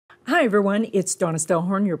Hi everyone, it's Donna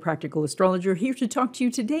Stellhorn, your practical astrologer, here to talk to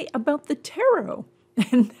you today about the tarot.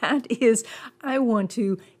 And that is, I want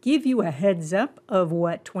to give you a heads up of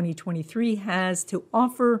what 2023 has to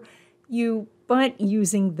offer you, but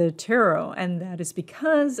using the tarot. And that is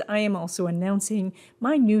because I am also announcing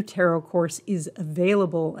my new tarot course is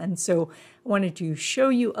available. And so I wanted to show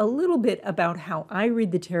you a little bit about how I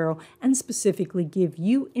read the tarot and specifically give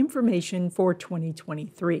you information for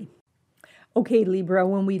 2023. Okay, Libra,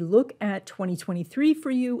 when we look at 2023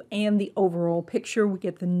 for you and the overall picture, we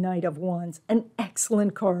get the Knight of Wands, an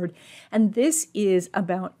excellent card. And this is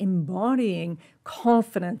about embodying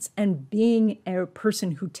confidence and being a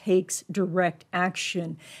person who takes direct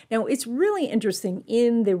action. Now, it's really interesting.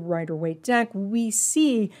 In the Rider-Waite deck, we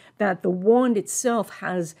see that the wand itself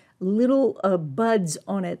has little buds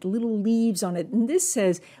on it, little leaves on it. And this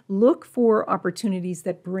says, look for opportunities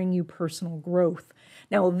that bring you personal growth.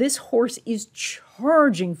 Now, this horse is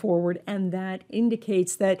charging forward, and that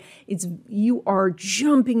indicates that you are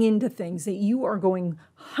jumping into things, that you are going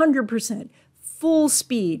 100% full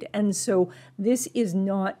speed. And so this is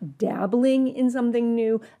not dabbling in something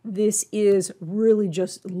new. This is really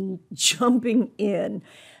just jumping in.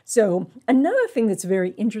 So another thing that's very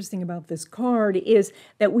interesting about this card is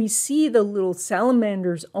that we see the little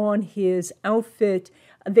salamanders on his outfit.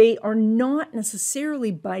 They are not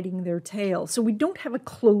necessarily biting their tail. So we don't have a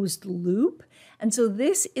closed loop. And so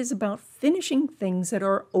this is about finishing things that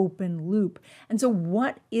are open loop. And so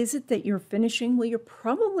what is it that you're finishing? Well, you're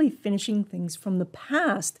probably finishing things from the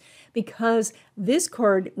past, because this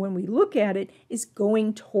card, when we look at it, is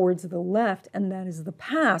going towards the left, and that is the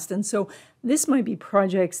past. And so this might be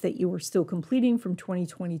projects that you are still completing from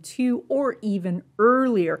 2022 or even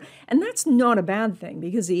earlier. And that's not a bad thing,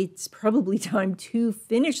 because it's probably time to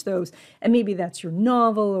finish those. And maybe that's your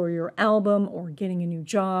novel or your album or getting a new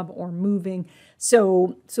job or moving.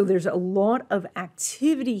 So there's a lot of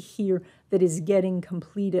activity here that is getting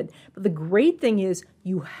completed. But the great thing is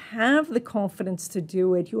you have the confidence to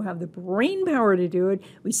do it. You have the brain power to do it.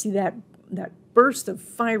 We see that burst of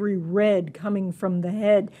fiery red coming from the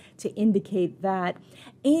head to indicate that.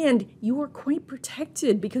 And you are quite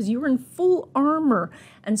protected because you're in full armor.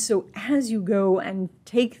 And so as you go and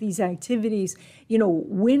take these activities,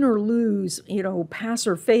 win or lose, pass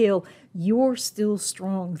or fail, you're still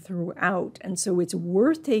strong throughout. And so it's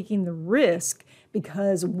worth taking the risk,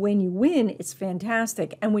 because when you win, it's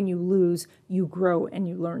fantastic. And when you lose, you grow and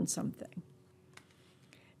you learn something.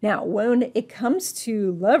 Now, when it comes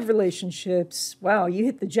to love relationships, wow, you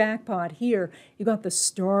hit the jackpot here. You got the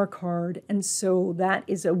Star card. And so that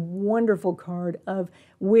is a wonderful card of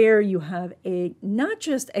where you have not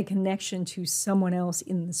just a connection to someone else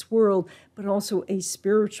in this world, but also a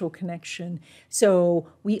spiritual connection. So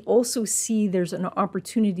we also see there's an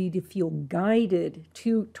opportunity to feel guided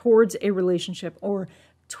towards a relationship or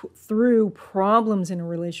through problems in a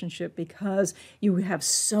relationship, because you have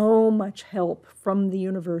so much help from the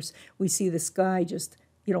universe. We see the sky just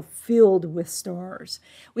filled with stars.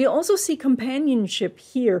 We also see companionship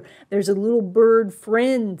here. There's a little bird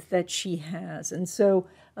friend that she has, and so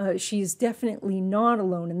she's definitely not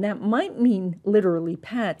alone. And that might mean literally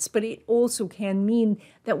pets, but it also can mean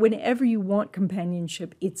that whenever you want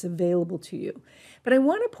companionship, it's available to you. But I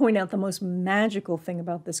want to point out the most magical thing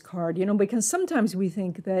about this card, because sometimes we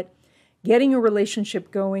think that getting a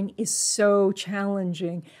relationship going is so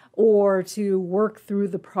challenging, or to work through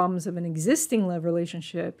the problems of an existing love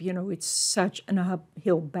relationship, it's such an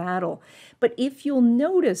uphill battle. But if you'll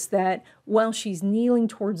notice that while she's kneeling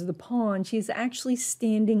towards the pond, she's actually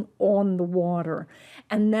standing on the water.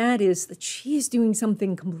 And that is that she's doing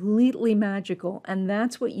something completely magical. And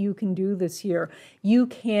that's what you can do this year. You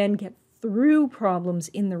can get through problems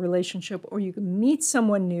in the relationship, or you can meet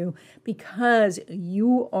someone new, because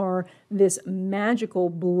you are this magical,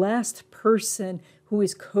 blessed person who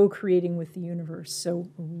is co-creating with the universe. So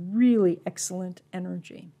really excellent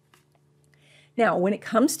energy. Now, when it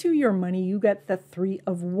comes to your money, you get the Three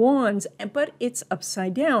of Wands, but it's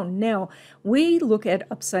upside down. Now, we look at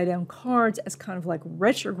upside down cards as kind of like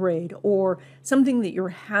retrograde, or something that you're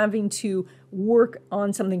having to work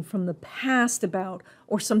on something from the past about,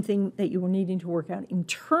 or something that you were needing to work out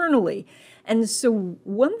internally. And so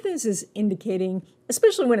what this is indicating,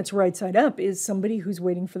 especially when it's right side up, is somebody who's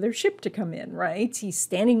waiting for their ship to come in, right? He's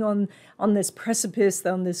standing on this precipice,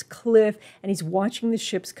 on this cliff, and he's watching the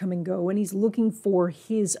ships come and go, and he's looking for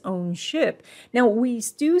his own ship. Now, we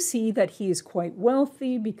do see that he is quite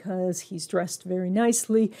wealthy because he's dressed very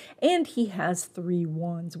nicely, and he has 3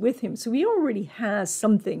 wands with him. So he already has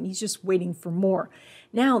something. He's just waiting for more.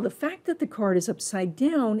 Now, the fact that the card is upside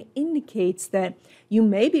down indicates that you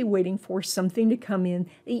may be waiting for something to come in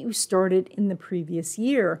that you started in the previous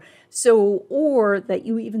year. So, or that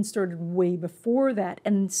you even started way before that.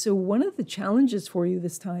 And so one of the challenges for you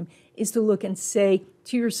this time is to look and say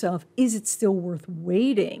to yourself, is it still worth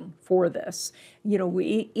waiting for this? You know,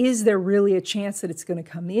 is there really a chance that it's going to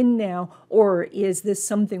come in now? Or is this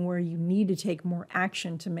something where you need to take more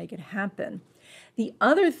action to make it happen? The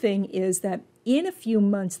other thing is that in a few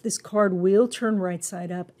months, this card will turn right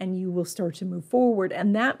side up and you will start to move forward.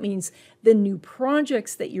 And that means the new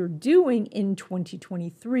projects that you're doing in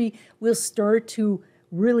 2023 will start to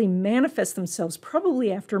really manifest themselves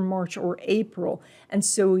probably after March or April. And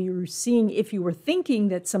so you're seeing, if you were thinking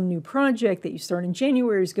that some new project that you start in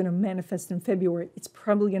January is going to manifest in February, it's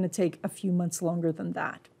probably going to take a few months longer than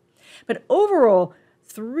that. But overall,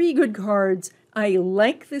 3 good cards. I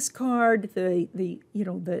like this card. The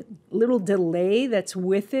little delay that's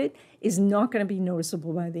with it is not going to be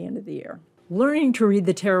noticeable by the end of the year. Learning to read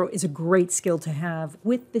the tarot is a great skill to have.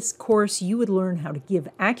 With this course, you would learn how to give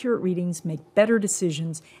accurate readings, make better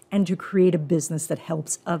decisions, and to create a business that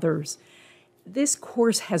helps others. This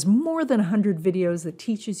course has more than 100 videos that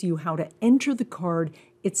teaches you how to enter the card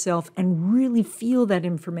itself and really feel that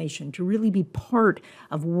information, to really be part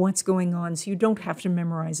of what's going on so you don't have to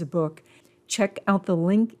memorize a book. Check out the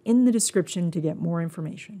link in the description to get more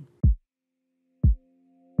information.